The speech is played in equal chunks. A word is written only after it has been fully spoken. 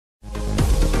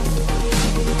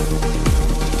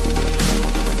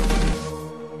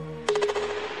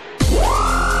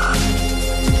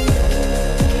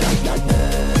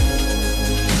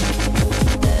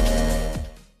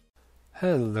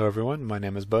Hello everyone, my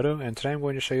name is Boto, and today I'm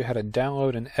going to show you how to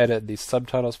download and edit the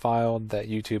subtitles file that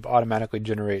YouTube automatically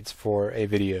generates for a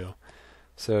video.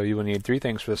 So you will need three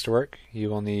things for this to work. You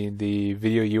will need the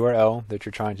video URL that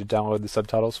you're trying to download the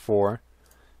subtitles for.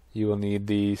 You will need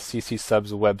the CC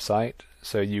Subs website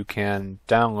so you can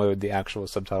download the actual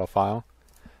subtitle file.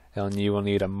 And you will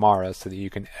need a Mara so that you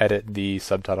can edit the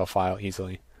subtitle file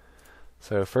easily.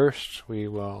 So first we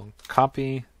will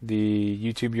copy the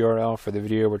YouTube URL for the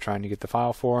video we're trying to get the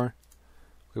file for.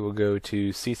 We will go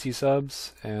to CC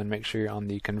Subs and make sure you're on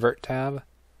the Convert tab.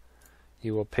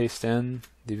 You will paste in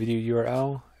the video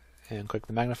URL and click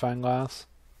the magnifying glass.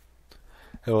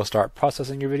 It will start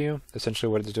processing your video.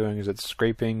 Essentially what it's doing is it's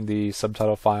scraping the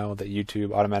subtitle file that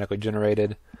YouTube automatically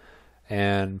generated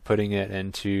and putting it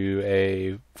into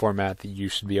a format that you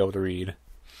should be able to read.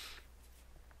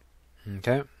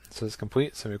 Okay. So it's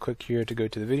complete, so we click here to go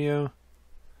to the video.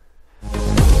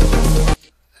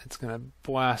 It's going to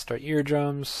blast our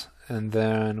eardrums, and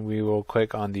then we will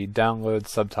click on the Download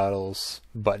Subtitles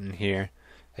button here.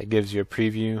 It gives you a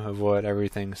preview of what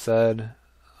everything said.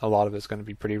 A lot of it's going to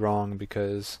be pretty wrong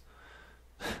because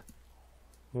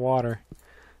water.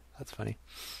 That's funny.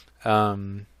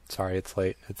 Sorry, it's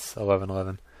late. It's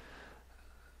 11:11.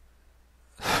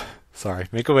 Sorry,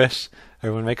 make a wish.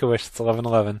 Everyone make a wish. It's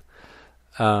 11:11.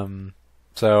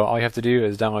 So all you have to do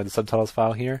is download the subtitles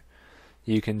file here.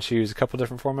 You can choose a couple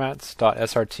different formats.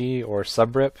 .srt or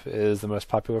subrip is the most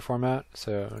popular format.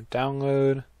 So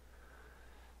download,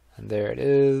 and there it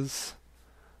is.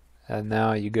 And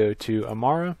now you go to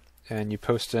Amara and you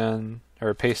paste in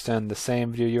the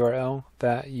same video URL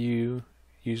that you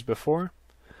used before.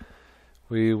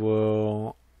 We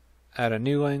will add a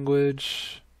new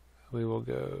language. We will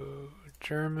go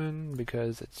German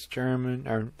because it's German,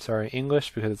 or sorry,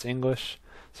 English because it's English.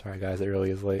 Sorry guys, it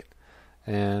really is late.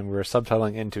 And we're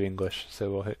subtitling into English, so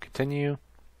we'll hit continue.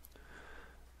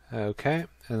 Okay,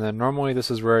 and then normally this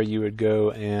is where you would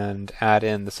go and add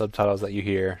in the subtitles that you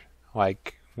hear,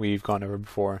 like we've gone over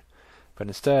before. But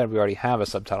instead, we already have a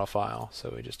subtitle file,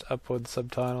 so we just upload the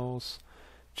subtitles,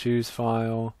 choose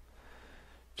file,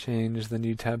 change the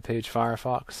new tab page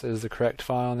Firefox is the correct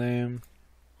file name,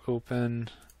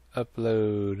 open,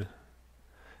 upload,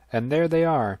 and there they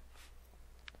are.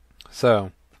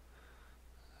 So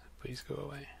please go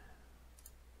away.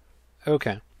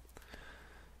 Okay,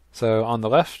 so on the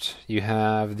left you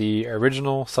have the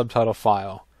original subtitle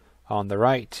file. On the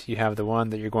right you have the one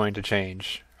that you're going to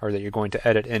change, or that you're going to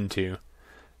edit into,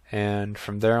 and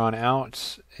from there on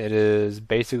out it is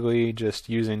basically just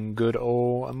using good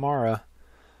old Amara.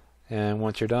 And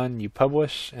once you're done, you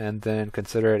publish and then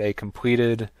consider it a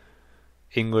completed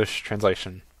English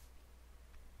translation.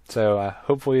 So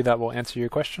hopefully that will answer your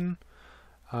question.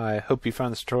 I hope you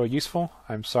found this tutorial useful.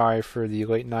 I'm sorry for the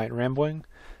late night rambling,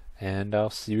 and I'll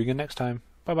see you again next time.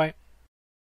 Bye bye.